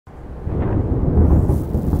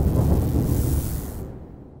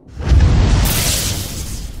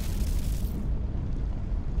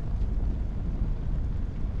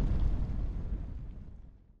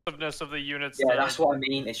slowness of the units. Yeah, that's what I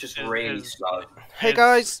mean. It's just really slow. Hey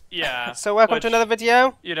guys. Yeah. So welcome to another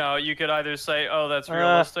video. You know, you could either say, "Oh, that's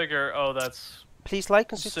realistic," or "Oh, that's." Please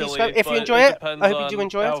like and silly, subscribe if you enjoy it. I hope you do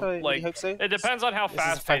enjoy it. I really hope so. It depends on how fast.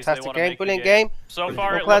 This is a fantastic game, brilliant game. So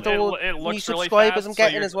far, it looks really new fast. subscribers I'm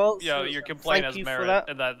getting as well. Yeah, your complaint has merit,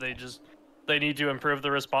 and that they need to improve the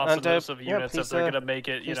responsiveness of units if they're gonna make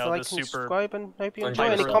it, you know, like the super. Subscribe and hope you enjoy.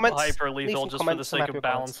 Any comments? Hyper lethal, just for the sake of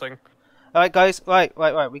balancing. All right, guys. Right.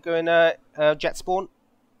 We going jet spawn.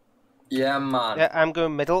 Yeah, man. Yeah, I'm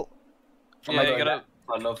going middle. Yeah, you gotta.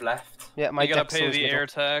 I love left. Yeah, my you gotta pay the air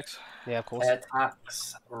tax. Yeah, of course. Air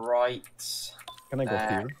tax, right. Can I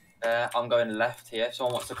go here? I'm going left here.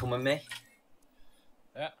 Someone wants to come with me?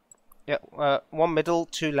 Yeah. Yeah, one middle,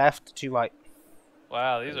 two left, two right.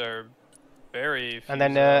 Wow, these are very few and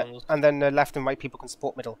then zones. Left and right people can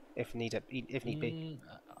support middle if need be.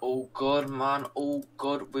 All good, man. All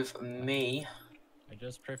good with me. I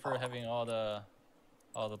just prefer having all the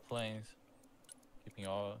planes, keeping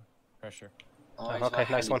all pressure. Oh, okay,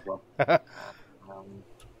 nice one.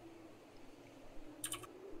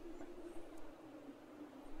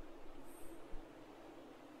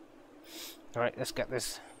 All right, let's get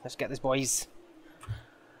this. Let's get this, boys.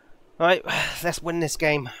 All right, let's win this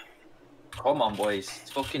game. Come on, boys.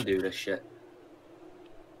 Let's fucking do this shit.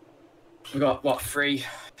 We got what? 3,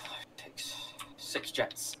 6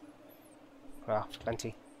 jets. Wow,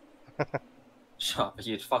 plenty. Shut up,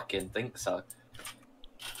 you'd fucking think so.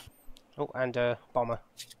 Oh, and bomber.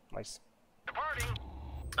 Nice.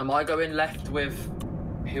 Am I going left with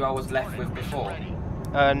who I was left with before?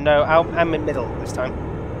 No, I'm in middle this time.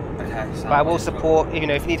 Okay, so but I will support, you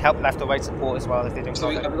know, if you need help left or right support as well if they don't. So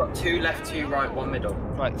we've got 2 left, 2 right, 1 middle.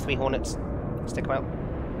 Right, 3 hornets. Stick them out.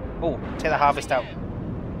 Oh, take the harvest out.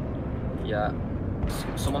 Yeah.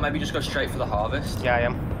 Someone maybe just go straight for the harvest. Yeah, I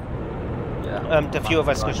am. Yeah. The few of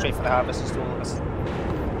us go straight for the harvest, just all of us.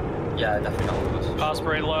 Yeah, definitely not all of us.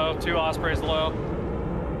 Osprey low, 2 ospreys low.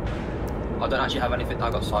 I don't actually have anything.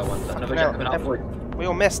 I got side ones. Another jet coming out. We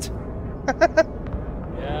all missed.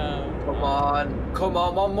 Yeah. Come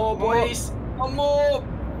on, one more, boys. One more.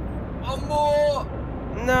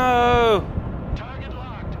 No. Target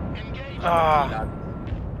locked. Engage. Ah.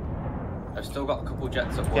 I've still got a couple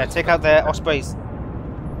jets up. Yeah, take out their ospreys.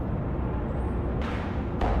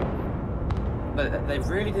 But they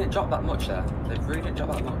really didn't drop that much there. They really didn't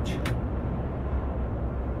drop that much.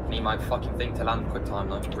 Need my fucking thing to land quick time,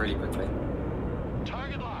 like really quickly.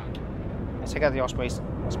 Target locked. Let's take out the ospreys.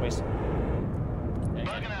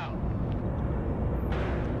 Bugging out.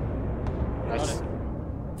 Nice.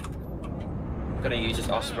 I'm gonna use this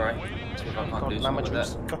osprey. See if I can't do something with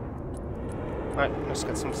it. Alright, let's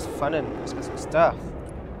get some fun in. Let's get some stuff.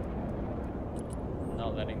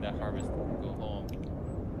 Not letting that harvest go home.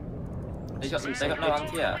 They got no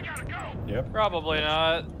anti-air? Yep. Probably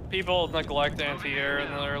not. People neglect anti-air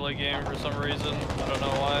in the early game for some reason. I don't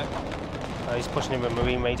know why. He's pushing in with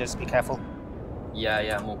marine raiders. Be careful.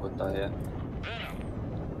 Yeah, I'm all good though, yeah.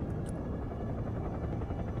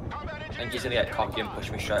 I think he's gonna get cocky and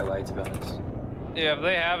push me straight away, to be honest. Yeah, if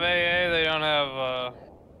they have AA, they don't have,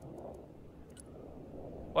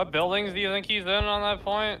 What buildings do you think he's in on that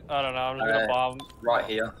point? I don't know, I'm just gonna bomb. Right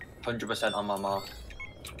here. 100% on my mark.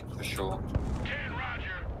 For sure.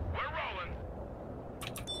 Roger. We're rolling.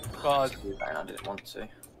 God. I didn't want to.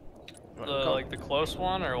 Like the close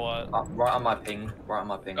one, or what? Right on my ping.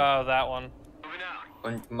 Oh, that one.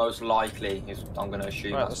 And most likely, I'm gonna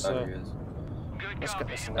assume Right, that's where he is. Let's get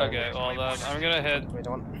this. Okay, well then, I'm gonna hit We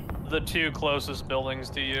don't. the 2 closest buildings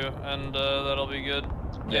to you, and that'll be good.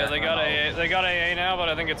 Yeah, they got AA. They got AA now, but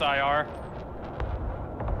I think it's IR.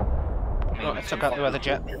 Oh, I took out the other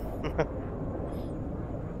jet.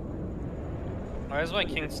 Why is my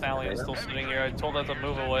King Stallion still sitting here? I told that to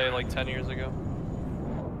move away like 10 years ago.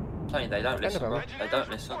 I'm telling you, they don't listen. They don't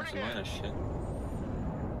listen. It's annoying as shit.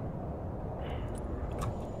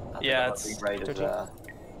 Yeah, it's.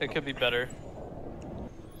 it could be better.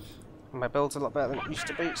 My build's a lot better than it used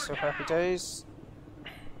to be, so happy days.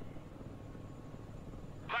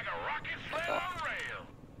 Like a rocket sled on rail.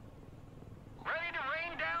 Ready to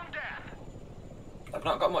rain down death. I've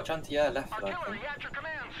not got much anti-air left, I don't Artillery think. at your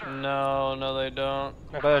command, sir. No, they don't.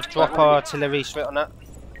 I'm gonna drop artillery straight on that.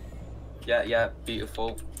 Yeah,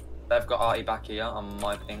 beautiful. They've got arty back here on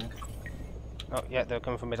my ping. Oh yeah, they're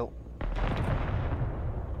coming from middle.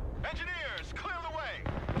 Engineers, clear the way.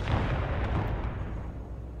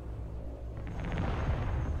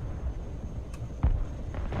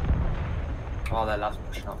 Oh, their lads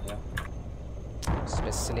pushing up here. It's a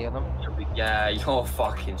bit silly of them. Yeah, you're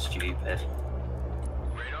fucking stupid.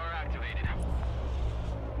 Radar activated.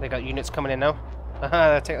 They got units coming in now.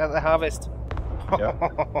 Haha, take that to the harvest. Yeah.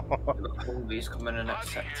 These coming in,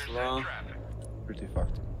 etc. Pretty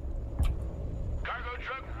fucked. Cargo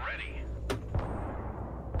truck ready.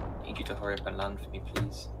 Need you to hurry up and land for me,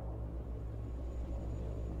 please.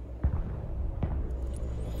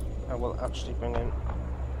 I will actually bring in.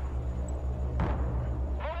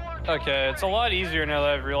 Okay, it's a lot easier now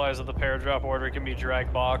that I've realized that the paradrop order can be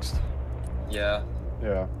drag boxed. Yeah.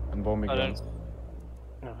 Yeah, and bombing I guns.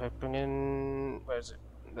 No, I bring in. Where is it?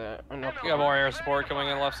 There. Oh, no. We got more air support coming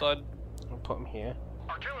in left side. I'll put them here.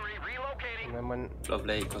 Artillery relocating. And then when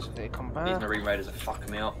Lovely, because they come these back. Marine Raiders are fucking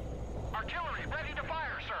me up. Artillery ready to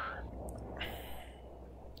fire, sir.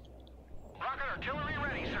 Rocket artillery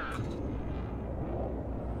ready, sir.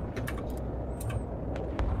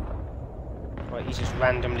 Right, he's just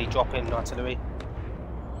randomly dropping artillery.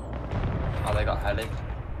 Oh, they got heli.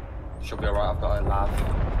 Should be alright, I've got a lab.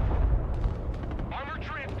 Armored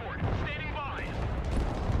transport, standing by.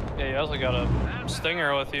 Yeah, you also got a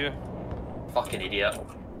Stinger with you. Fucking idiot.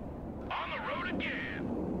 On the road again.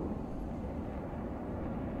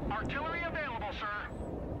 Artillery available,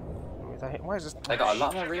 sir. Why is this? They got a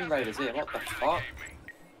lot of Marine Raiders here, what the fuck?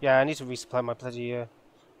 Yeah, I need to resupply my bloody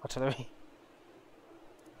artillery.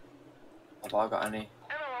 Have I got any?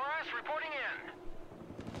 MLRS reporting in.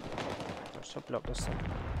 Let's block this thing.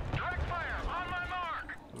 Direct fire on my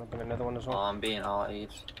mark. I'm gonna bring another one as Oh, well. I'm being artied.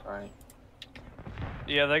 Right.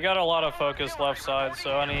 Yeah, they got a lot of focus left side,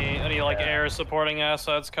 so any like air supporting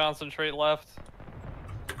assets concentrate left.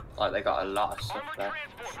 Like, they got a lot of stuff Armored there,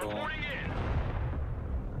 transport for sure. reporting in.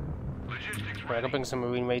 Logistics Right, I'm ready. gonna bring some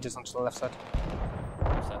Marine Raiders onto the left side.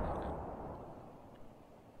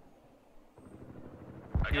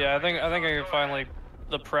 Yeah, I think I can finally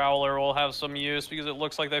the Prowler will have some use because it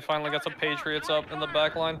looks like they finally got some Patriots up in the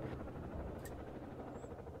back line.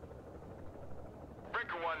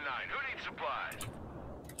 Breaker 1-9, who needs supplies?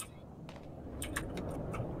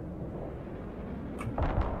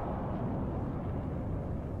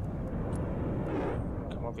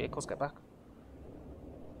 Come on, vehicles, get back.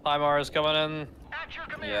 HIMAR is coming in. At your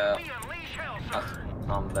command, Yeah. we unleash hell,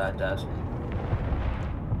 sir. They're dead.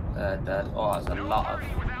 They're dead. Oh, that's a lot of... Hardy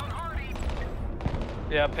without Hardy.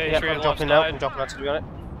 Yeah, Yeah, Patriot I'm left dropping out. side. I'm dropping artillery on it.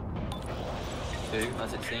 Two,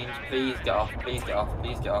 as it seems. Please get off, please get off,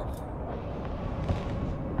 please get off.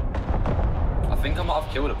 I think I might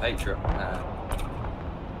have killed a Patriot.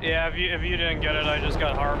 Yeah, if you didn't get it, I just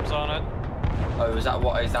got harms on it. Oh, is that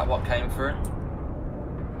what came through?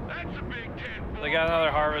 That's a big 10. They got another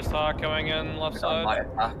Harvest Hawk coming in left We got a light side.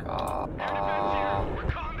 attack. We're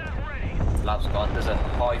combat ready. Lab's gone. There's a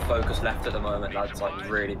high focus left at the moment, lads, like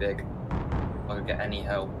really big. If I could get any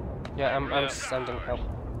help. Yeah, I'm Yeah. sending help.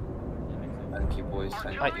 Thank you, boys.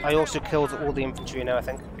 Thank you. I also killed all the infantry now, I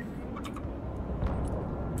think.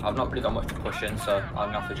 I've not really got much to push in, so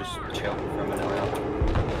I'm gonna have to just chill for a minute now.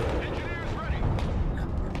 Engineers ready.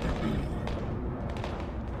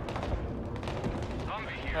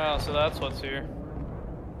 Humvee here. Oh, so that's what's here.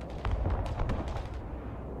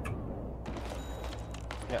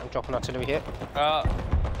 Yeah, I'm dropping artillery here.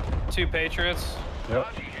 Two Patriots. Yep.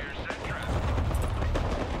 Haji here, set trap.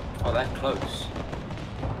 Oh, they're close.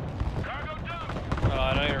 Cargo dump. Oh,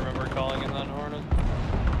 I don't even remember calling in that Hornet.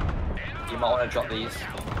 You might want to drop these,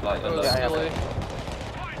 like, That was Yeah, I have silly.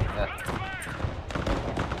 yeah.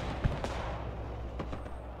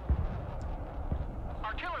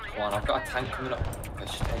 Artillery. Come on, I've got a tank coming up.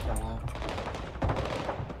 It's just taking a while.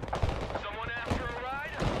 Someone after a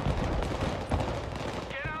ride?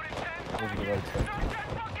 Get out in 10. Over the right side. Not 10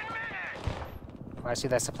 fucking minutes. I see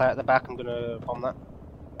their supply at the back. I'm gonna bomb that.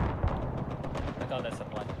 I got that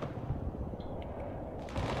supply.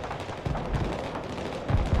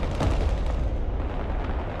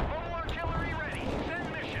 Mobile artillery ready.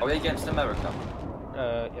 Send mission. Are we against America?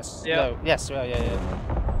 Yes. Yeah. No. Yes. Yeah. Mobile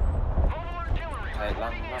artillery. Okay,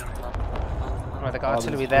 land. Right, I got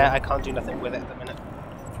artillery there. I can't do nothing with it at the minute.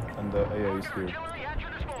 And the AA is here. Artillery at your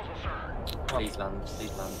disposal, sir. Please land,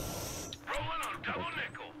 please land. Rolling on double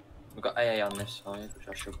nickel. We've got AA on this side, which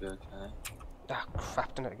I should be okay. Ah,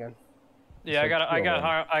 crap, done it again. Yeah, It's like I two of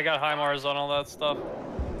them. got HIMARs on all that stuff.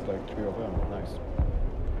 It's like 3 of them. Nice.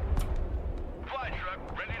 Fly truck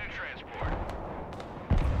ready to transport.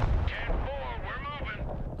 10-4, we're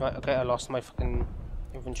moving. Right. Okay, I lost my fucking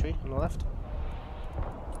infantry on the left.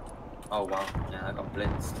 Oh wow, yeah, I got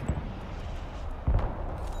blitzed.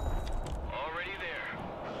 Already there.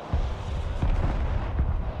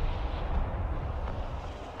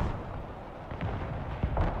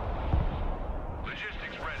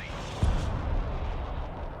 Logistics ready.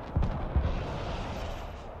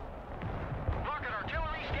 Rocket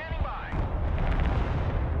artillery standing by.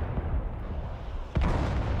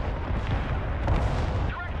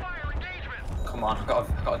 Come on,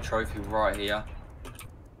 I've got a trophy right here.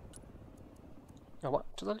 Oh, what?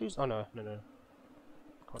 Did I lose? Oh, no. Come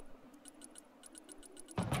on.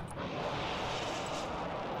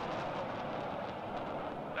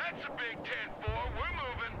 That's a big 10-4. We're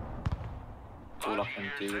moving. That's all I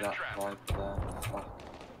can do that right there. Fuck.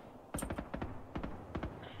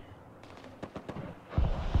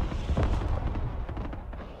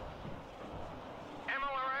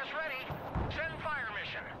 MLRS ready. Send fire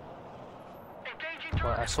mission. Engaging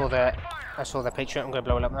Right, target. I saw their Patriot. I'm going to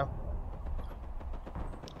blow it up now.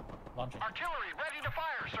 Launching. Artillery ready to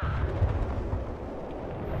fire, sir.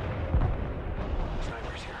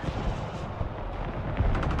 Snipers here.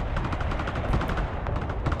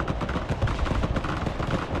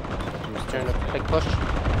 Doing a big push.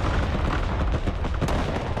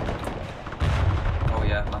 Oh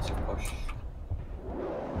yeah, massive push.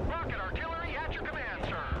 Rocket artillery at your command,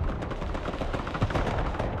 sir.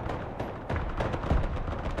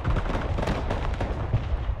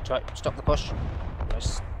 Right, stop the push.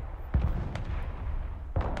 Nice.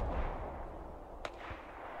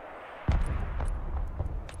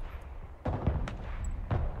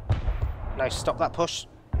 Nice, stop that push.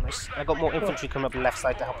 Nice. I got more infantry coming up the left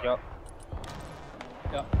side to help you out.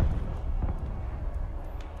 Yeah.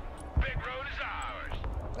 Big road is ours.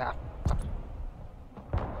 Ah, fuck.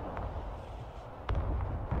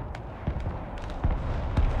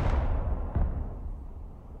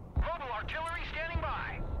 Mobile artillery standing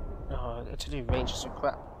by. Oh, artillery range is so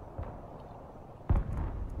crap.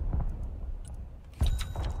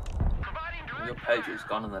 Providing direct Your fire. Patriot's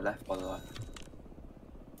gone on the left, by the way.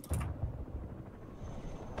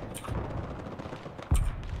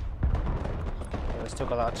 Yeah, still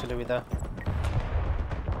got that artillery there.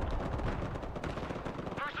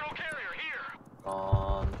 Personal carrier here.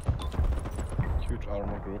 Gone. Huge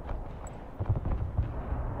armor group.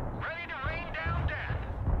 Ready to rain down death.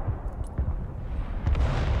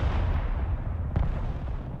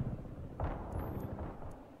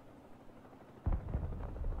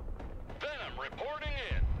 Venom reporting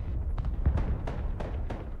in.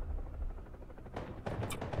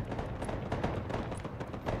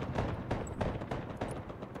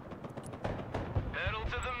 Pedal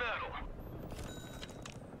to the metal.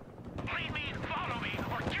 Lead me, follow me,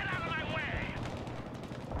 or get out of my way.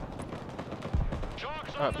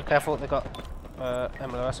 Chalk's on Alright, be careful, they got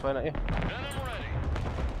MLRS firing at you. Venom ready.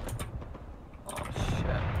 Oh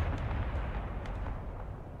shit.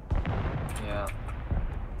 Yeah.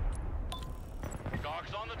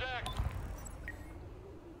 Dogs on the deck.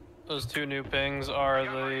 Those two new pings are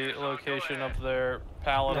the location of their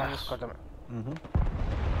paladins. God damn it. Mm-hmm.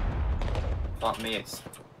 Fuck me, it's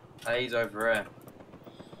A's over here.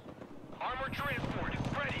 Armored transport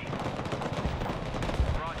ready.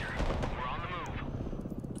 Roger. We're on the move.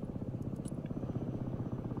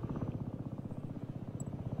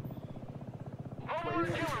 Mobile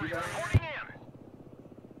artillery reporting in.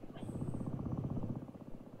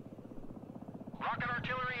 Rocket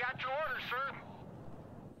artillery at your orders, sir.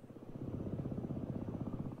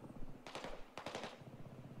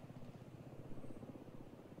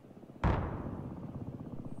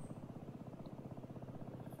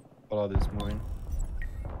 Paladin is moving.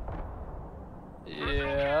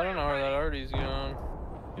 Yeah, I don't know where that Artie's going.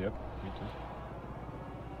 Yep, me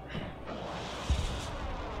too.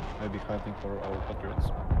 Maybe hunting for our Patriots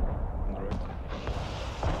on the right.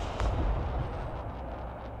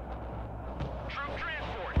 Troop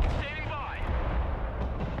transport standing by.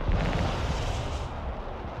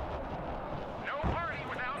 No party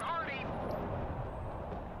without Artie.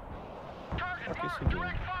 Target What is he marked. doing?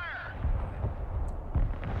 Direct fire.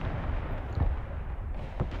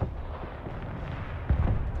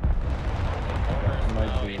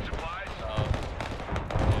 Might be. Need supplies.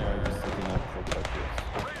 Yeah, just setting up for Patriots.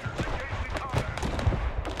 Raiders engaging combat.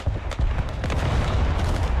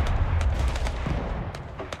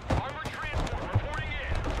 Armored transport reporting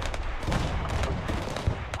in.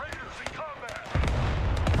 Raiders in combat.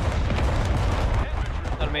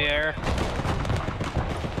 Enemy air.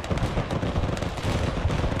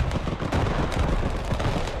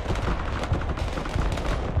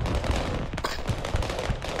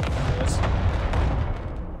 Yes.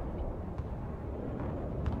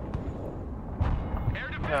 Air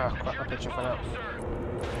defense Ah, at crap, your my picture fell disposal, out. sir.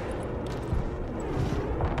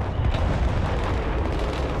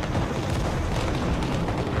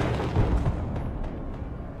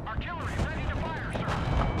 Artillery ready to fire, sir.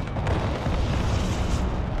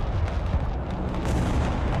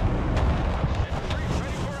 Infantry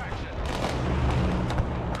ready for action.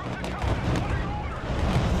 Troops in combat. What are your orders?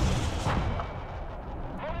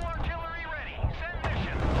 Mobile artillery ready. Send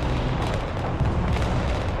mission.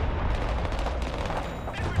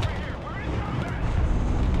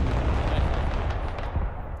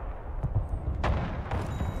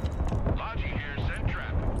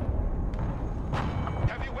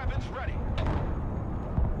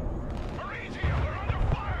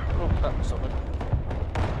 It's all good.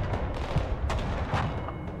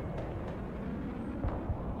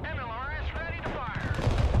 MLRS ready to fire.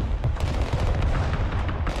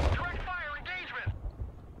 Direct fire engagement.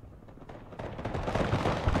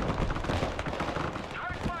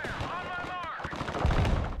 Direct fire on my mark.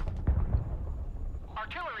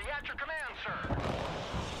 Artillery at your command, sir.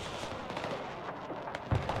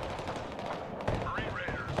 Marine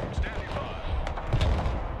Raiders, standing by.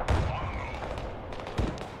 On the move.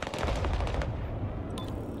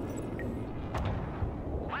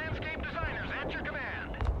 Landscape designers at your command.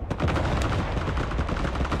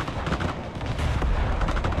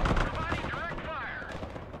 Providing direct fire.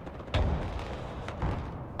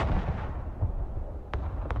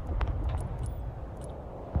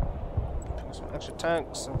 Some extra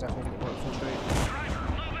tanks. I'm definitely going to work for trade. Driver,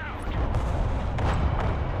 move out.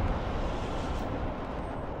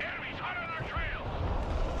 Enemies hot on our trail.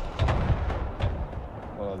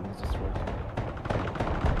 Well, it's destroyed.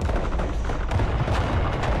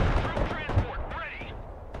 Troop transport ready.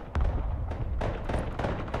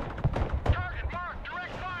 Target marked,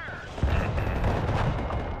 direct fire.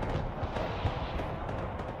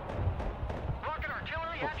 Rocket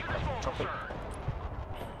artillery at your disposal, drop it. sir.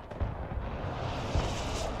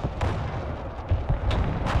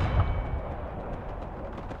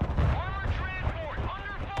 Armored transport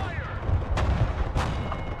under fire.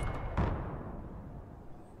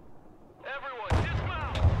 Everyone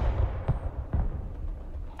dismount.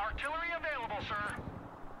 Artillery available, sir.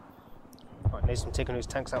 Right, Nathan taking his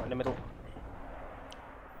tanks out in the middle.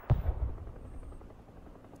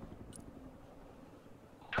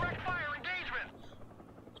 Direct fire engagement.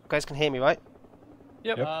 You guys can hear me, right?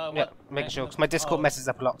 Yep. Yeah, What? making sure, because my Discord Oh, messes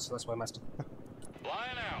up a lot, so that's why I'm asking.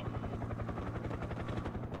 Flying out.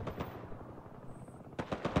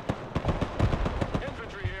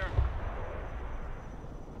 Infantry here.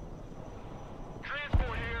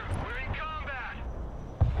 Transport here. We're in combat.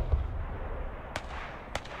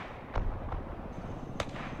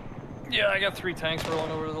 Yeah, I got 3 tanks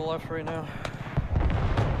rolling over to the left right now.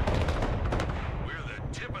 We're the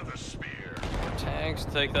tip of the spear. Tanks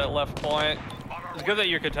take that left point. It's good that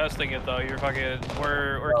you're contesting it though. You're fucking.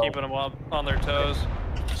 We're Well. keeping them up on their toes.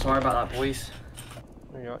 Sorry about that, boys.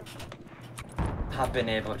 There you are. Have been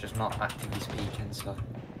here, but just not actively speaking, so.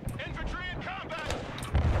 Infantry in combat.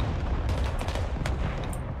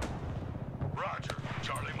 Roger.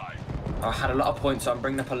 Charlie Mike. I had a lot of points, so I'm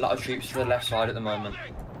bringing up a lot of troops to the left side at the moment.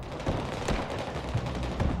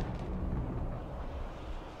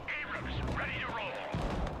 Abrams ready to roll.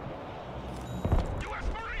 U.S.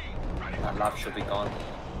 Marine ready That lab should be gone.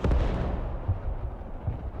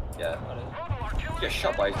 Yeah. Total artillery. Get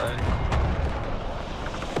shot by his own.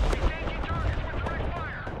 Engaging targets with direct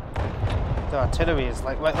fire. The artillery is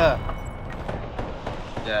like right there.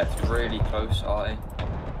 Yeah, it's really close, Artie.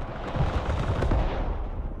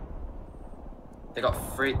 They got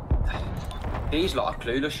 3. These lot are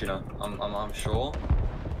clueless, you know. I'm sure.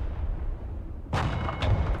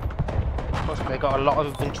 Plus, they got a lot of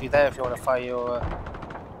infantry there if you want to fire your.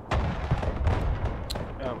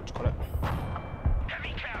 What do you call it? Heavy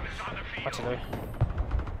cav is on the field. Artillery.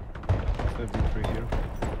 53 here.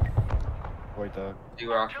 Quite a See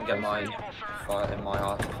where I can get my fire in my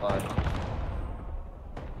heart fired.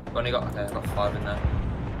 I've only got I've got 5 in there.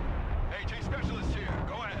 AT specialist here.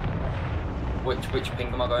 Go ahead. Which ping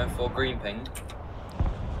am I going for? Green ping.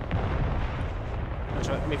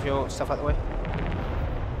 Try to move your stuff out the way.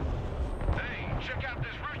 Hey, check out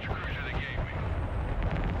this rooster cruiser they gave me.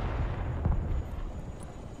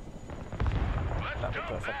 Let's That'd be dump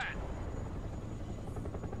perfect. that.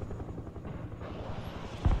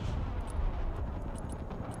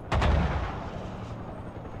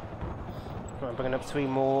 I'm bringing up 3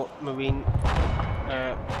 more marine.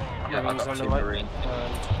 Yeah, I Marines got on the 2 right. marine.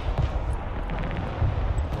 And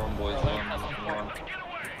Run, boys, run. Get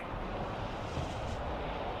away.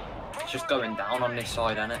 It's just going down on this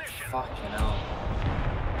side, ain't it? Fucking hell.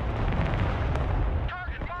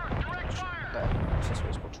 Target marked. Direct fire. there. This is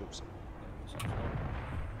more troops.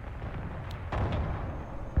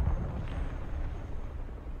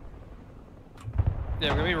 Yeah,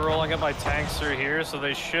 I'm gonna be rolling up my tanks through here, so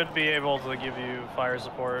they should be able to give you fire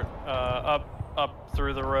support up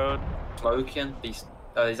through the road. Smoking. These.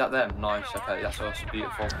 Is that them? Nice. Okay, that's also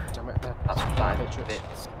beautiful. Damn it, there. That's bad Patriots.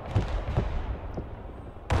 bits.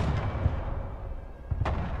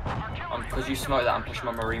 Because you smoke that, I'm pushing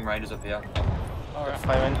my Marine Raiders up here. Alright.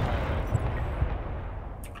 Firing.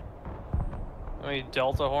 I mean,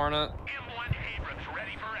 Delta Hornet. M1 Abrams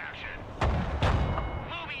ready for action.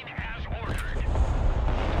 Moving as ordered.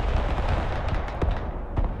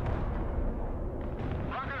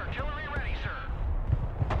 Rocket artillery ready.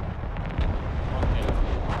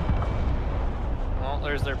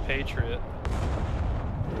 There's their Patriot.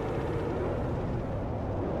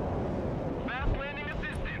 Fast landing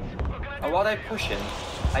assistance. Looking at Oh, why are they pushing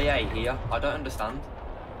AA here? I don't understand.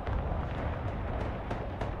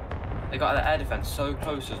 They got their air defense so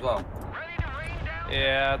close as well. ready to rain down.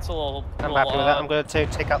 Yeah, it's a little. I'm little happy with that. I'm odd. going to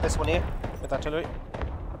take out this one here with artillery.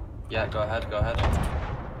 Yeah, go ahead, go ahead.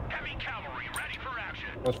 Heavy cavalry ready for action.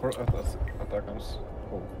 What's for attackers?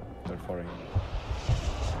 Oh, they're firing.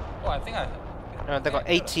 Oh, I think I. They've got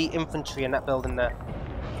 80 infantry in that building there.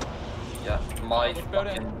 Yeah, my Which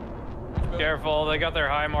building? fucking... Careful, they got their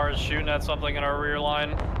HIMARS shooting at something in our rear line.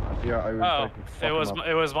 Yeah, I will Oh, try to fuck them up.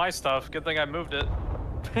 it was my stuff. Good thing I moved it.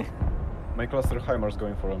 My cluster HIMARS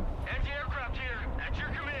going for them. Anti-aircraft here. At your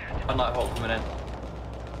command. A Nighthawk coming in.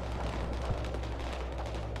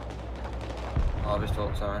 Oh, this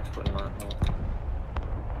talk, sorry, I put in Nighthawk.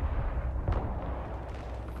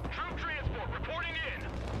 Troop transport reporting in.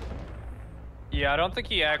 Yeah, I don't think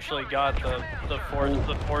he actually got the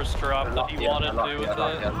force drop that he wanted to with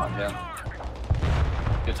it.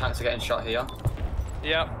 Your tanks are getting shot here.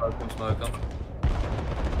 Yep, Smoke them.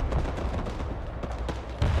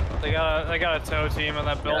 they got a tow team in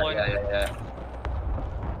that building. Yeah.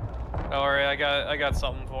 Don't worry, I got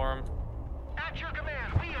something for him. At your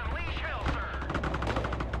command, we unleash hell, sir.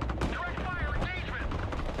 Direct fire engagement.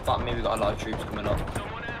 Fuck me, we got a lot of troops coming up.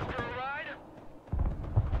 Someone ask for a ride?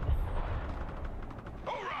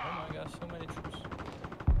 Oh my gosh, so many troops.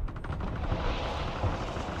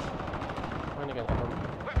 When are you going to come?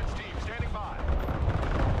 Weapons team standing by.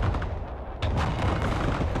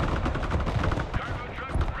 Cargo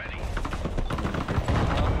truck ready.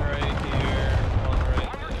 One right here, one right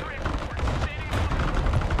Armored there. transport standing by.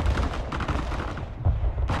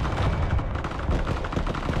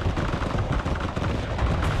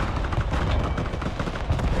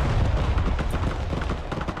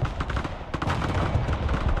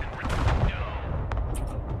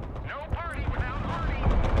 No party without Arnie.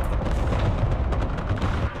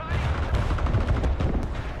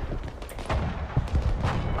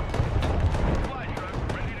 Fly truck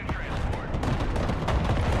ready to transport.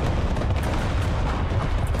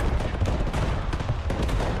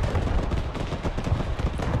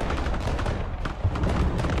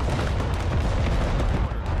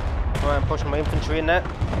 Right, I'm pushing my infantry in there.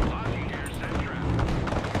 Lodging gear set trap.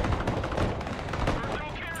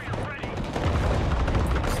 Personal carrier ready.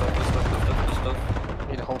 Stuff.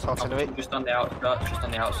 Need a whole artillery. Just on the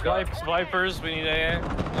outskirts, Vipers, we need AA.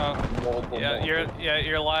 Oh, Multiple.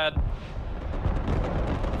 your lad.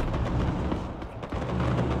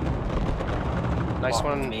 Nice Fuck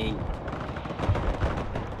one. Me.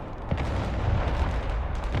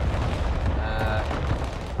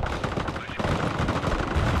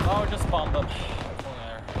 Oh, just bomb them.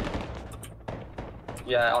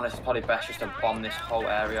 Yeah, honestly, it's probably best just to bomb this whole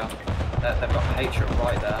area. They've got Patriot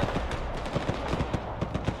right there.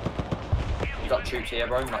 You got troops here,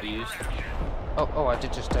 bro, not used. Oh, I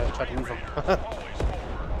did just try to move them.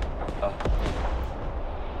 Oh.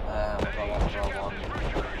 One.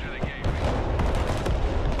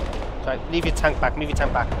 Right, leave your tank back,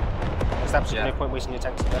 There's absolutely Yeah. no point wasting your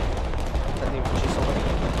tanks there. Let the infantry solve it.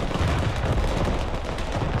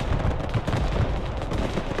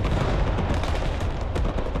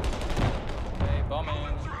 Okay, bombing.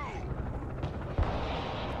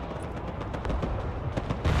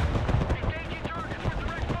 Engaging targets with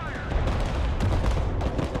direct fire.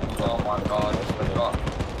 Oh my god,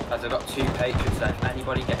 they've got two Patriots there.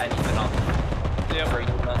 Anybody get anything on? Yep, Three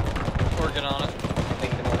of them. working on it.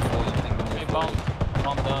 Ping them all for you, ping them Okay, all for you.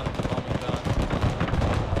 bomb done. Bombing done.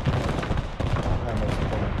 HIMARS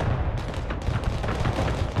coming.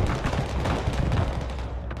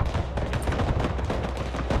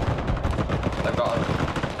 They've got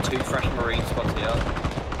two fresh Marine squads here.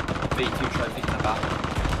 V2 trophies in the back.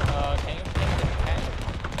 Can you ping the tank?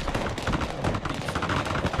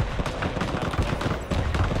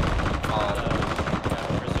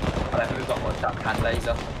 Oh, I think we've got what, that hand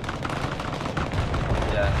laser.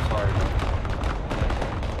 Yeah, sorry.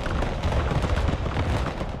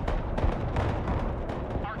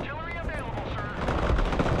 Artillery available, sir.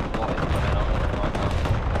 What is going on right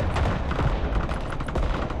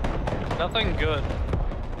now? Nothing good.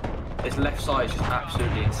 This left side is just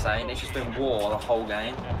absolutely insane. It's just been war the whole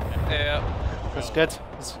game. Yeah. That's good.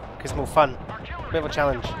 It's more fun. Bit of a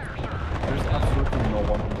challenge. There's absolutely no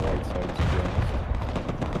one on the right side, to be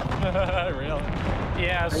honest. Really?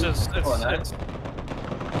 Yeah, it's just it's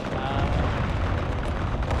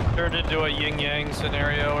turned into a yin yang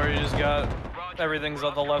scenario where you just got everything's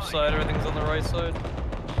on the left side, everything's on the right side.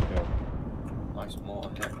 Yeah. Nice mortar,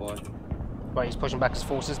 okay, boy. Right, he's pushing back his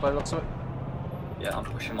forces by the looks of it. Yeah, I'm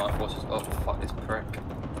pushing my forces up. Fuck this prick.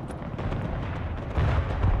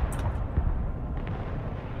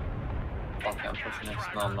 Fuck it, I'm pushing this.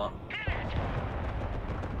 No, I'm not.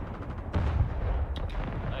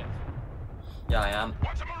 Nice. Yeah, I am.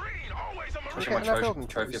 Once a Marine, always a Marine. Pushing my Okay, that trophy, building,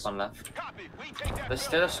 trophy please. up on left. Copy. We take that. There's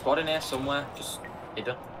still a squad in here somewhere, just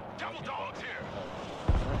hidden. Double dogs here.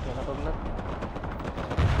 Okay, that building then.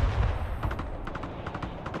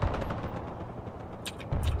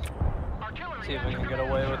 Artillery. See if we can get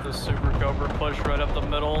away with this Super Cobra push right up the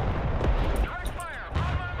middle. Direct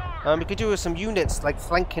fire. We could do with some units like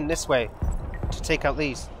flanking this way to take out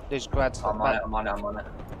these grads. I'm on it, I'm on it, I'm on it.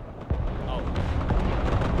 Oh,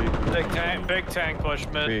 Big tank push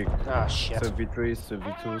mid. Big. Ah shit. So V3s, so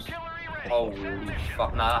V2s. Holy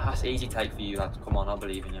fuck. Nah, that's easy take for you, lads. Come on, I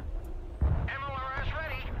believe in you. MLRS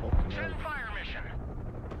ready. Fucking Send hell. fire mission.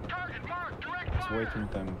 Target marked. Direct It's fire. waiting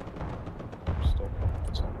time. Stop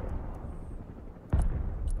somewhere.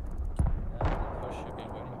 yeah, push you've been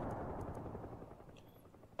waiting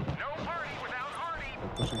for. No party without Hardy. I'm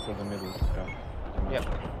pushing for the middle. Yeah. Yep.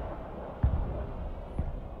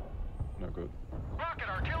 No good. Rocket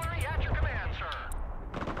artillery at your command, sir.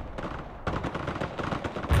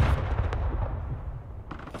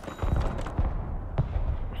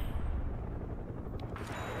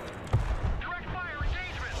 Direct fire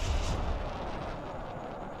engagement.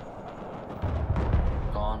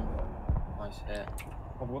 Gone. Nice hit.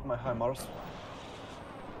 What about my high Mars?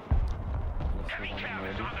 That's the one I'm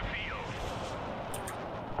ready. On the field.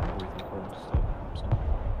 Waiting for him to stop.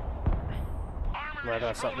 Right,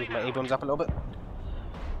 I'll start moving my Abrams up a little bit.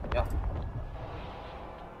 Yeah.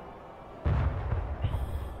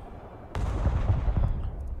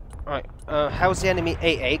 Alright, how's the enemy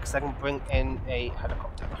AA? Because I can bring in a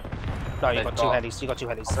helicopter. No, you've got two helis. You got two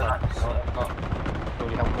helis. So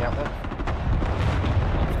really helped me out there.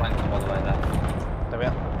 I'm flanking all the way left. There we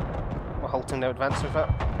are. We're halting their advance with that.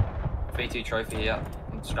 V2 trophy here.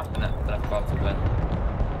 I'm scrapping it. Then I've got to win.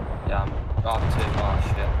 Yeah, I'm up to. Oh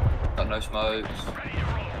shit. Got no smokes.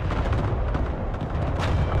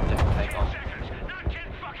 Different take on. Seconds, not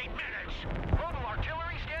 10 fucking minutes. Mobile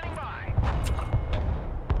artillery standing by.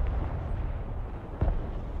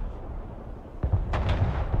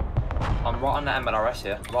 I'm right on the MLRS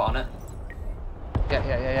here. Right on it.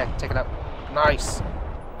 Yeah. Take it out. Nice.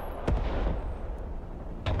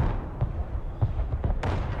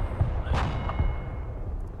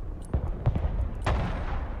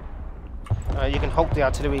 You can halt the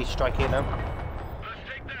artillery strike here now. Let's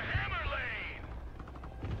take the hammer lane.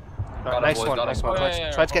 Right, Got him, nice boys, one, got nice him. one.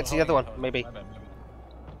 Oh, Try to get to the other one, hold on, maybe. my bad, my bad.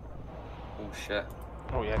 Oh shit.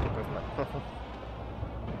 Oh yeah, good movement.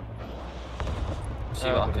 See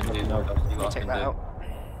what I can do. See what I Take can that do. out.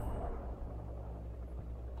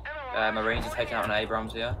 Marines are taking out an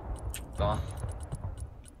Abrams here. Go on.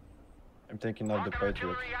 I'm taking out the Rocket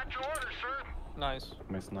Patriots. artillery at your orders, sir. Nice.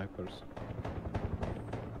 My snipers.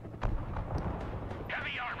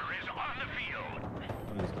 Heavy armor is on the field.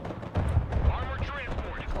 And he's gone. Armored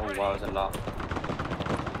transport is Oh ready. wow, there's a lot.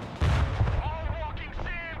 All walking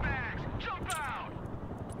sandbags. Jump out.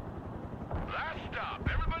 Last stop.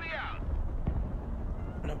 Everybody out.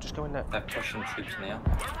 No, just go in there. They're pushing troops in here.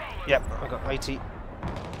 We're rolling. Yep, I got 80.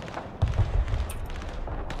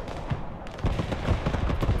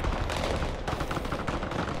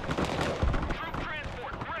 Troop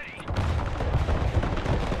transport ready.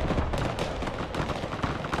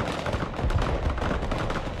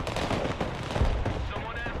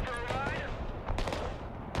 Someone asked for a ride?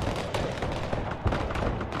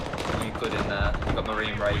 You good in there. You got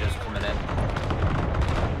Marine Raiders coming in.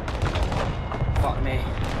 Fuck me.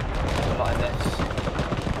 A lot of this.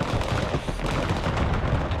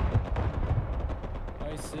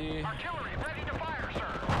 I see. Artillery ready to fire,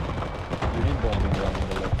 sir. You need bombing down on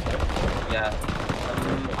the left side. Yeah.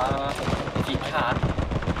 If you can,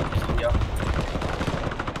 yeah.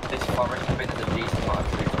 This forest, I think there's a decent amount of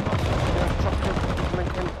troops on us.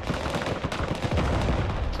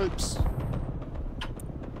 Troops.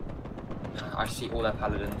 I see all their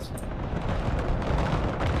paladins.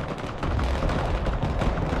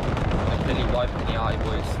 Completely wiping the eye,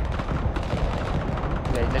 boys.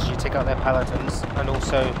 Yeah, literally take out their paladins and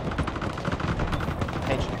also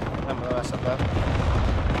hedge MLS up there.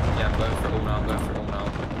 Yeah, I'm going for it all now. I'm going for it all now.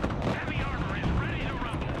 Heavy armor is ready to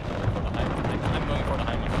rumble. I'm going for the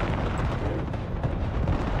high mission.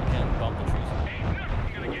 Can't bump the trees. Ain't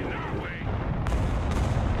nothing gonna get in our way.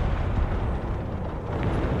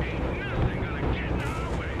 Ain't nothing gonna get in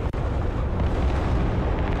our way.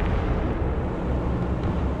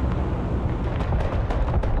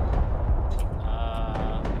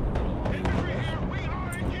 Uh, Infantry here, we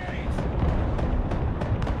are engaged.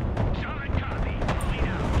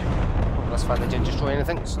 they didn't destroy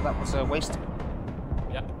anything, so that was a waste.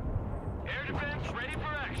 Yeah. Air defense ready for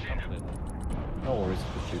action. No worries,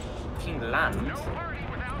 good Fucking land. No hurry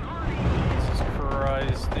without hurry. Jesus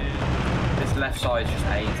Christ, dude. This left side is just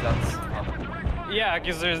AIDS, lads. Yeah,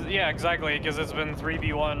 exactly, because it's been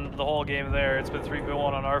 3v1 the whole game there. It's been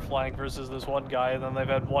 3v1 on our flank versus this one guy, and then they've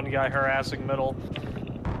had one guy harassing middle.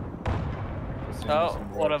 Oh,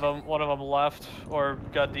 one of them left or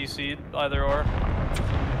got DC'd, either or.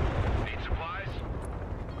 Need supplies?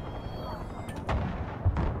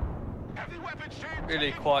 Heavy weapons team.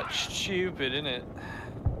 Really quite stupid, isn't it?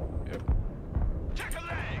 Check a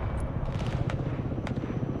leg.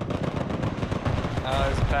 Oh,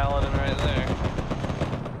 there's a paladin right there.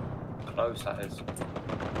 Close, that is.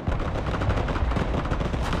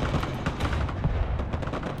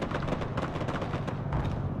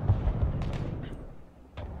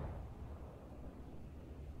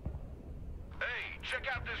 Hey, check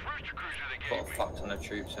out this rooster cruiser they Got a gave me. fuck ton of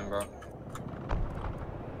troops in, bro.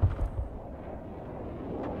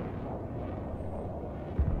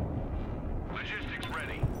 Logistics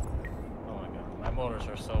ready. Oh my god, my motors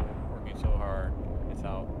are so working so hard. It's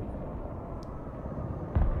out.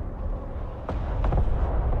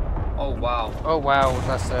 Oh wow. Oh wow,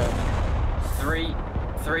 that's Three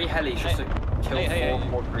helis just to kill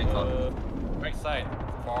four recon. Right side,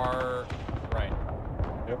 far right.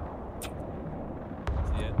 Yep.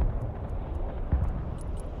 See it?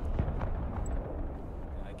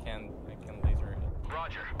 I can laser it.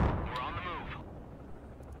 Roger. We're on the move.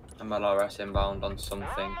 MLRS inbound on We're something.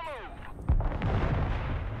 on the move.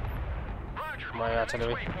 Roger. my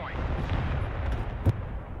artillery. Waypoint.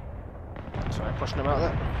 Sorry, pushing them out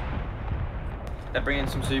there. They're bringing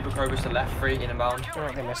some super cobras to left, 3 inbound.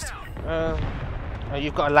 Alright, they missed. Oh,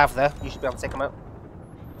 you've got a lav there. You should be able to take them out.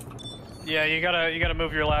 Yeah, you gotta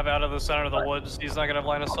move your lab out of the center of the woods. He's not gonna have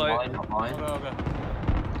line of sight. Not mine. Okay, okay.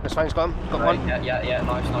 That's fine, he's got him. He's got one. Yeah,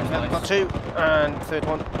 nice. Yeah, got two. And third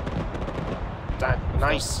one.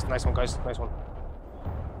 Nice one, guys. Nice one.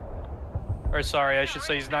 Or sorry, I should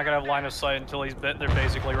say he's not gonna have line of sight until they're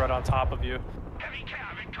basically right on top of you. Heavy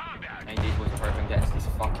cav in combat. And these boys are hoping to get to these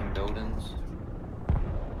fucking buildings.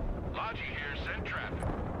 Logi here, send traffic.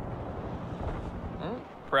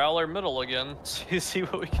 Prowler middle again. See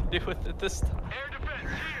what we can do with it this time. Air defense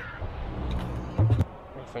here.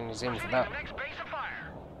 Everything is in for The that. next base of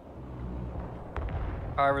fire.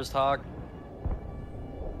 Harvest Hawk.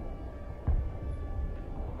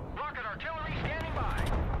 Rocket artillery standing by.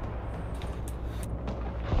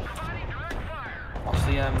 Providing direct fire. What's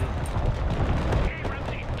the Abrams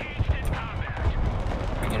engaged in combat.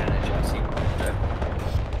 bringing in a jet seat?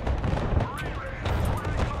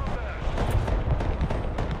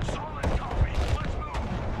 Solid copy. Let's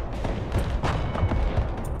move.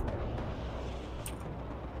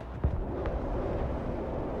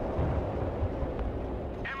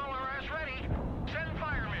 MLRS ready. Send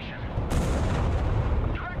fire mission.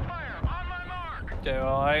 Direct fire on my mark. Okay,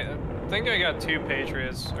 well I think I got 2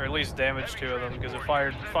 Patriots, or at least damaged 2 of them because it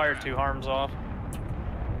fired 2 harms off.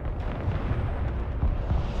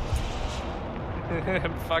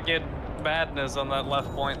 Fucking madness on that left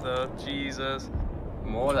point though. Jesus.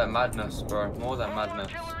 More than madness, bro. More than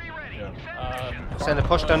madness. Artillery ready. Yeah. Send Send a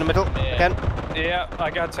push down the middle again. Yeah, I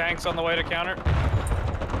got tanks on the way to counter.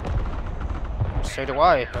 So do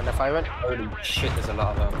I. And if I went, Holy shit, there's a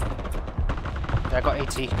lot of them. yeah, I got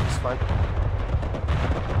 80. It's fine.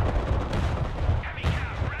 heavy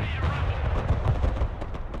cav ready to rumble.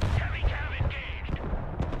 Heavy cav engaged.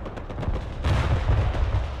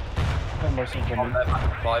 Members incoming.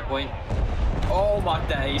 5 point. Oh my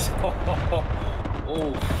days.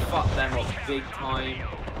 Oh, fuck them up big time.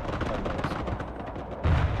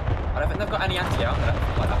 I don't think they've got any anti-out there,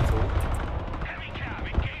 like that at all. Heavy cav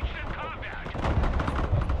engaged in combat.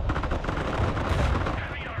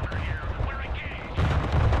 Heavy armor here. We're engaged.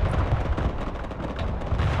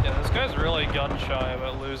 Yeah, this guy's really gun shy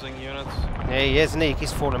about losing units. Yeah, he is, isn't he?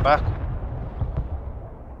 He's falling back.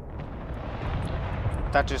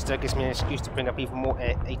 That just gives me an excuse to bring up even more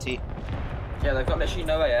AT. Yeah, they've got literally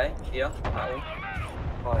no AA here at all.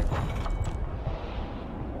 Right.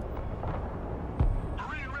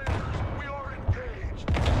 Green Raiders, we are engaged.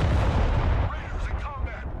 Raiders in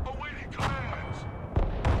combat, awaiting commands.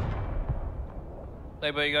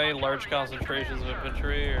 Hey, but you got any large concentrations of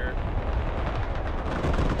infantry or?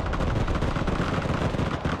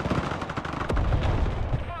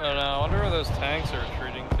 I don't know. I wonder where those tanks are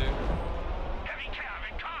retreating to. Heavy cav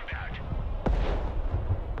in combat.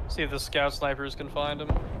 See if the scout snipers can find him.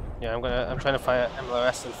 Yeah, I'm trying to fire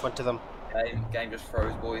MLRS in front of them. Game just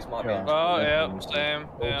froze, boys. Might be. Yeah. Oh yeah, same.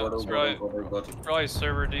 All Yeah, good, all it's good, probably, all good, all good. probably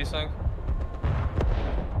server desync.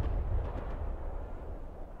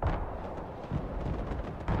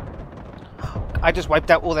 I just wiped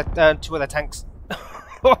out all the 2 other tanks.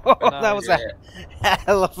 That was a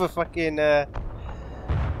hell of a fucking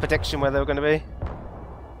prediction where they were going to be.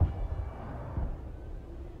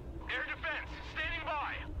 Air defense, standing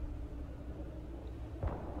by.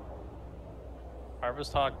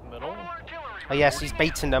 Harvest Hawk middle. Total artillery. Oh yes, he's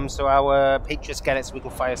baiting them so our Patriots get it so we can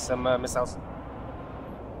fire some missiles.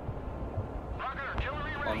 Rocket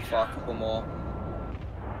artillery On ready. for a couple more.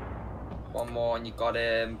 One more and you got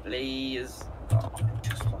him, please. Oh,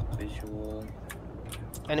 just lost visual.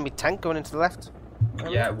 Enemy tank going into the left.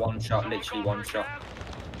 Yeah, one shot, literally one shot.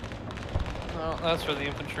 No, that's where the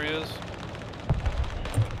infantry is.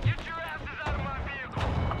 Get your asses out of my vehicle.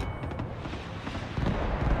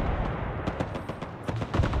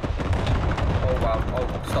 Oh wow,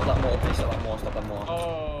 oh, stop that more, please, stop that more, stop that more.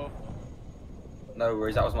 Oh. No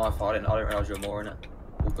worries, that was my fault, I didn't realise you were more in it.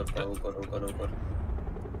 All good, bro, all good, all good, all good.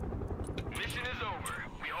 Mission is over.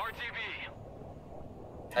 We RTB.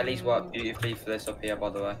 Heli's worked beautifully for this up here, by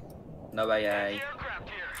the way. No AA. Aircraft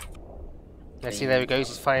here. Yeah, see, there he goes.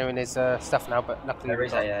 He's firing his stuff now, but luckily There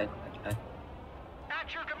is AA. Okay.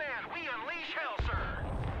 At your command, we unleash hell,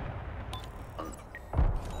 sir.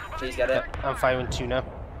 Please get it. I'm firing 2 now.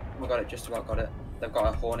 We got it, just about got it. They've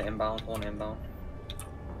got a Hornet inbound, Hornet inbound.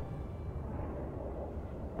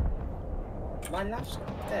 My left's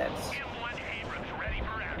dead. Inland Abrams ready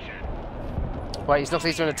for action. Right, he's looks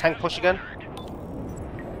like he's doing a tank push again.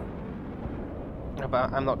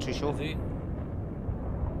 But I'm not too sure. Is he?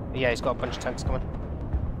 Yeah, he's got a bunch of tanks coming.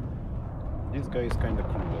 This guy is kind of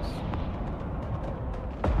clueless.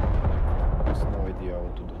 Like, has no idea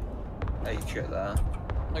what to do. Hey, shit there.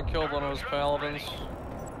 I killed one of his paladins.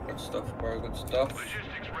 Good stuff, bro, good stuff.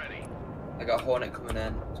 Logistics ready. I got a Hornet coming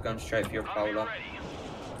in. It's going straight for your I'll be Prowler. ready.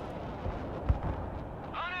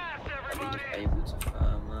 On ass, I think everybody. he's able to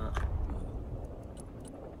firm that.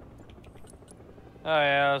 Oh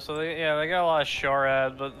yeah, so they got a lot of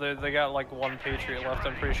Sharad, but they got like 1 Patriot left.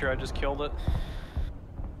 I'm pretty sure I just killed it.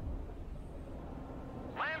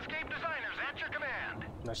 Landscape designers at your command.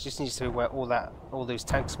 No, it just needs to be where all those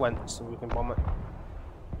tanks went so we can bomb it.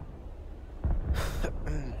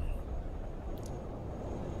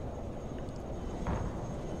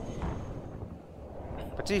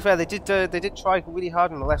 But to be fair, they did try really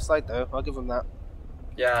hard on the left side though. I'll give them that.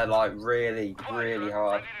 Yeah, like really, really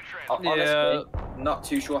hard. Honestly, Yeah. not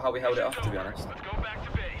too sure how we held it off, to be honest. Let's go back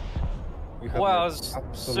to base. We have Well, like, it's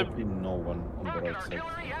absolutely no one on the Rocket right side.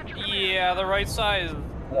 artillery at your command. Yeah, the right side is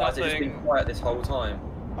What, has it just been nothing. quiet this whole time?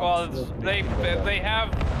 Well, Absolutely they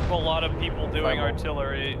have a lot of people doing Level.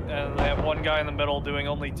 artillery, and they have one guy in the middle doing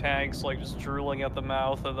only tanks, like just drooling at the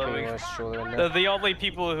mouth. And Pretty the, much sure they're in there. the only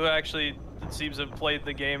people who actually it seems have played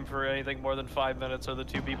the game for anything more than 5 minutes are the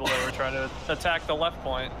 2 people that were trying to attack the left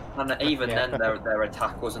point. And even Yeah. then, their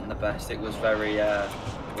attack wasn't the best. It was very random.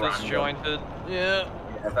 Disjointed. Yeah.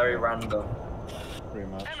 Yeah, very random. Pretty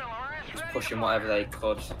much. MLRS Just ready. pushing whatever they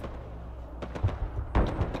could.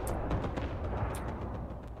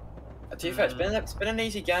 To be fair, it's been an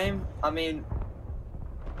easy game. I mean,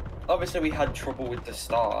 obviously we had trouble with the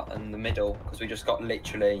start and the middle because we just got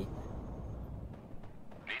literally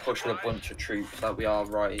pushed with a bunch of troops like we are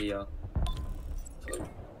right here. So,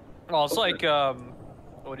 Well, it's like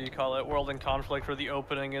what do you call it? World in Conflict, where the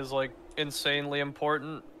opening is like insanely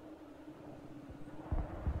important.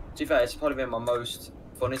 to be fair, it's probably been my most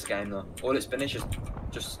funnest game though. All it's been is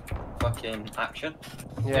just fucking action.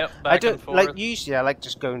 Yeah, Yep, I back do and like forth. usually I like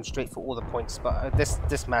just going straight for all the points, but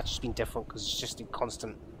this match has been different because it's just a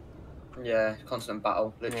constant. Yeah, constant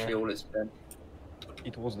battle. Literally Yeah. all it's been.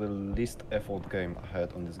 It was the least effort game I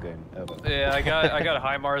had on this game ever. Yeah, I got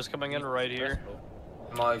HIMARS coming in right here.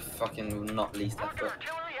 My fucking not least Rocket effort.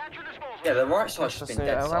 artillery at your disposal. Yeah, the right side's just been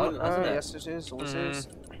dead silent, hasn't it? Yes, it is. Always is.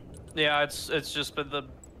 Yeah, it's just been the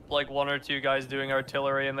like 1 or 2 guys doing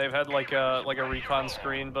artillery, and they've had like a recon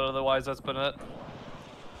screen, but otherwise that's been it.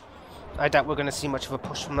 I doubt we're going to see much of a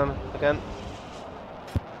push from them again,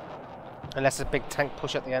 unless a big tank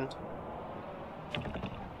push at the end.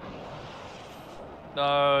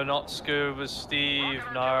 No, not Scuba Steve.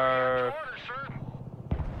 No. Orders, sir.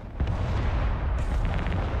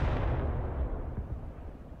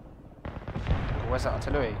 Where's that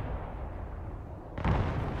artillery?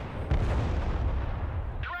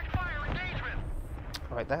 Direct fire engagement.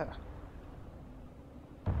 Right there.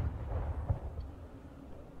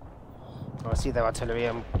 Oh, I see their artillery.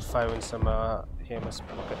 I'm firing some HIMARS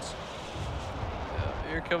rockets. Yeah,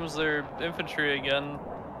 here comes their infantry again.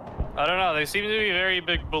 I don't know. They seem to be very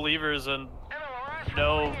big believers in MLRS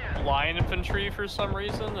no reporting in. line infantry for some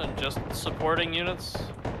reason, and just supporting units,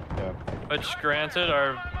 Yeah. which granted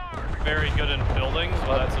are very good in buildings,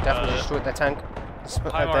 but that's about Definitely it. destroyed their tank.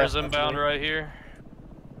 HIMARS inbound right here.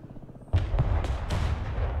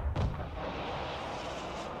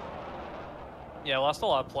 Yeah, I lost a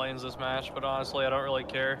lot of planes this match, but honestly, I don't really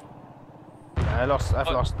care. I've lost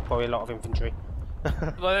probably a lot of infantry.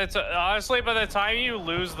 But it's honestly, by the time you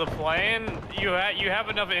lose the plane, you have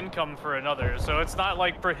enough income for another, so it's not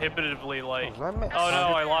like prohibitively like, Oh, oh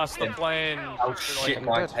no, I lost the plane. How shit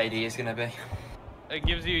my payday is gonna be. It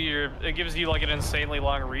gives you like an insanely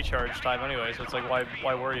long recharge time anyway, so it's like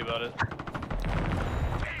why worry about it?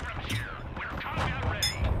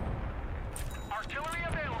 Artillery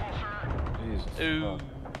available, sir. Jesus. Ooh. Oh,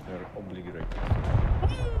 they're obliterated.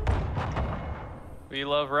 We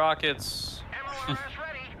love rockets. MLRS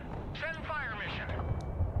ready. Send fire mission.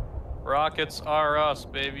 Rockets are us,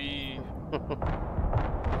 baby.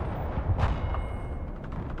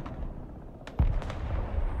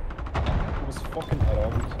 It was fucking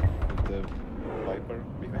around with the Viper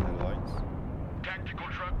behind the lines. Tactical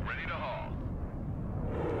truck ready to haul.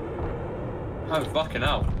 Oh, fucking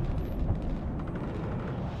hell.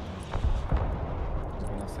 I was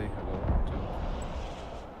gonna say hello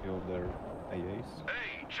to the other AAs.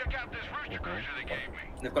 Hey, check out this rooster cruiser they gave me.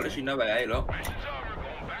 They've got literally no AA, look. Mission's over.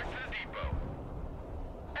 Going back to the depot.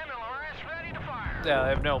 MLRS ready to fire. Yeah, they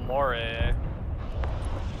have no more AA.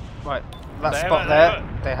 Right, that They have spot a- there,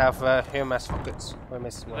 they have HIMARS rockets.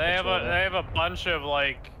 They have a bunch of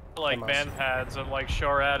like HIMARS. man pads and like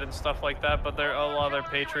SHORAD and stuff like that, but a lot of their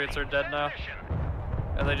Patriots are dead now,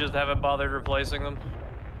 and they just haven't bothered replacing them.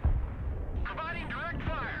 Providing direct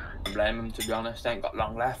fire. I blame them, to be honest. They ain't got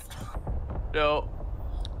long left. No.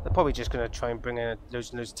 They're probably just going to try and bring in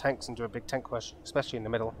loads and loads of tanks and do a big tank rush, especially in the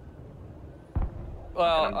middle.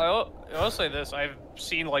 Well, I'll say this: I've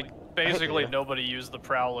seen like basically nobody use the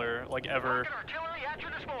Prowler like ever Rocket artillery at your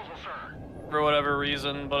disposal, sir. for whatever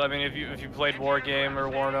reason. But I mean, if you played War Game or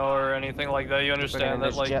Warno or anything like that, you Bring in understand that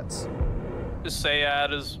those like jets.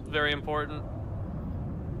 SAAD is very important.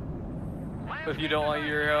 If you don't want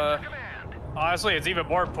your honestly, it's even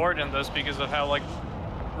more important in this because of how like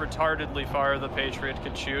retardedly far the Patriot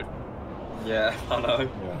can shoot. Yeah, I know.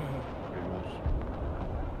 Yeah, pretty much.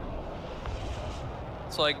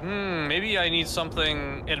 It's like, maybe I need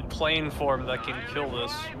something in plane form that can kill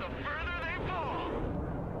this.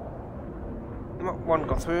 One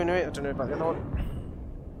got through into it, I don't know about the other one.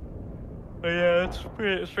 But yeah, it's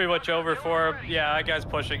pretty much over for him. Yeah, that guy's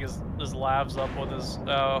pushing his labs up with his,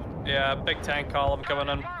 yeah, big tank column coming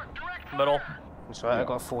in middle. That's right, I've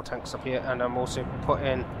got 4 tanks up here, and I'm also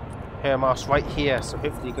putting HIMARS right here, so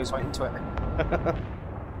hopefully he goes right into it.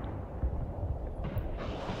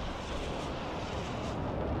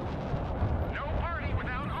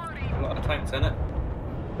 A lot of tanks in it.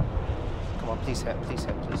 Come on, please hit, please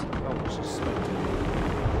hit, please hit. Oh, it's just smoked.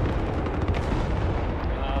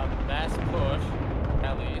 Mass push,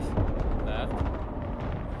 at least, left.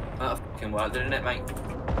 That fucking well, didn't it, mate?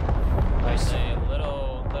 Nice. A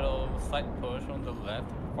little slight push on the left,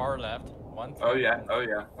 far left. One. Oh yeah, oh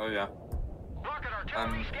yeah, oh yeah. Rocket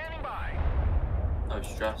artillery standing by. No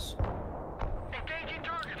stress. Engaging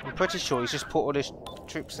target. I'm pretty sure he's just put all his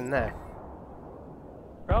troops in there.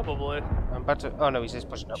 Probably. I'm about to. Oh no, he's just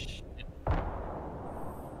pushing up.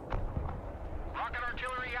 Rocket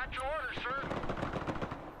artillery at your orders, sir.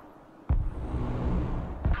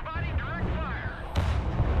 Providing direct fire.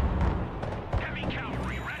 Heavy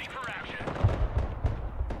cavalry ready for action.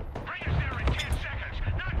 Bring us there in 10 seconds,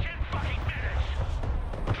 not 10 fucking minutes.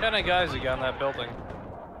 What kind of guys you got in that building?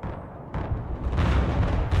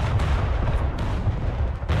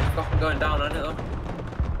 Fucking going down, isn't it though?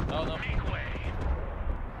 No, no. Make way.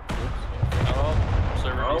 Oh,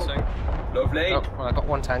 server Oh. desync. Lovely. Oh, well, I got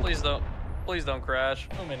 1 tank. Please don't crash.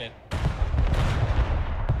 2 minutes.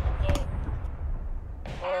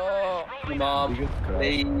 Oh. Come on, Biggest crash,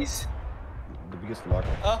 please. the biggest lack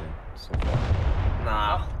of Oh. so far.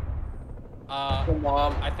 Nah. Come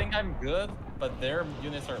on. I think I'm good, but their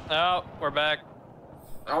units are. Oh, we're back.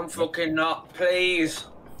 I'm fucking not, please.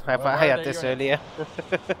 I Where had are this they earlier.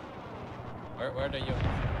 Where are the units?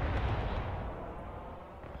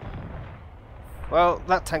 Well,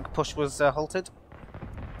 that tank push was halted.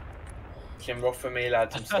 Fucking rough for me,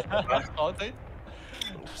 lads. I'm stuck with that. Halted?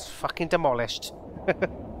 It's fucking demolished. Moving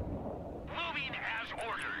as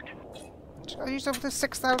ordered. I used up the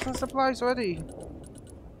 6,000 supplies already.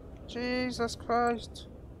 Jesus Christ.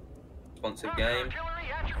 Responsive Rocket game.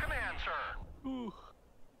 artillery at your command, sir.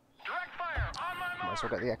 Direct fire on my Might as well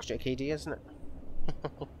get the extra KD, isn't it?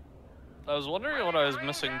 I was wondering what I was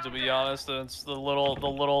missing, to be honest. And it's the little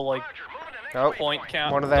like Roger, moving to next Oh, point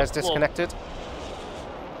count. one of theirs the little- disconnected.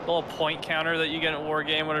 The little point counter that you get in war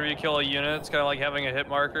game whenever you kill a unit. It's kind of like having a hit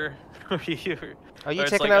marker. Are you Or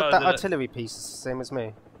it's taking like, out oh, that did it- artillery piece, same as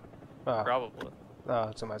me? Oh, Probably.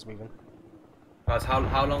 it's almost moving. Guys, how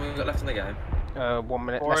long have we got left in the game? 1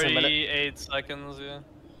 minute, less than a minute. 48 seconds, yeah.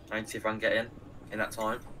 I need to see if I can get in that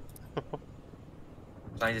time.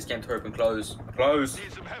 I need this game to open close. Close!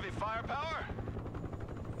 Need some heavy firepower?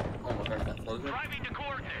 Oh my god, that's closing. Driving to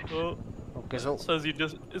coordinates. Oh, Oh, Gizzle.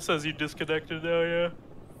 it says you disconnected now, yeah.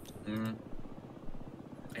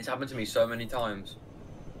 It's happened to me so many times.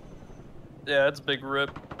 Yeah, it's a big rip.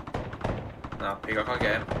 Nah, Pig, I can't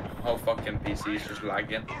get him. Whole fucking PC is just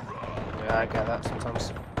lagging. Yeah, I get that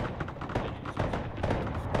sometimes.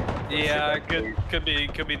 Yeah, could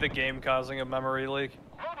be the game causing a memory leak.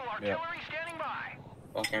 Mobile Yeah. artillery standing by.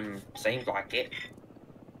 Fucking seems like it.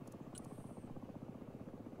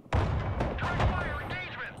 Direct fire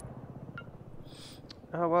engagement.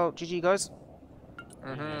 Oh well, GG guys.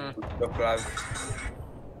 Look close.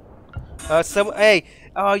 Hey,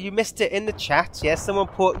 oh, you missed it in the chat. Yeah, someone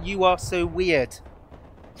put "You are so weird,"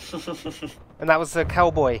 and that was a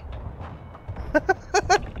cowboy.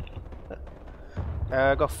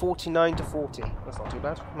 Got 49 to 40. That's not too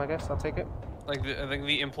bad, I guess. I'll take it. Like I think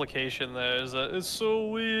the implication there is that it's so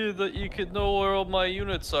weird that you could know where all my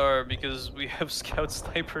units are because we have scout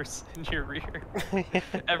snipers in your rear,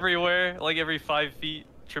 everywhere, like every 5 feet,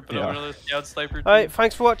 tripping over another scout sniper. All right,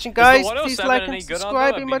 thanks for watching, guys. Please 107 like any and good on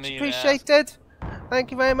them? subscribe. I'd be Much mean to ask. appreciated.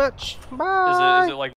 Thank you very much. Bye. Is it like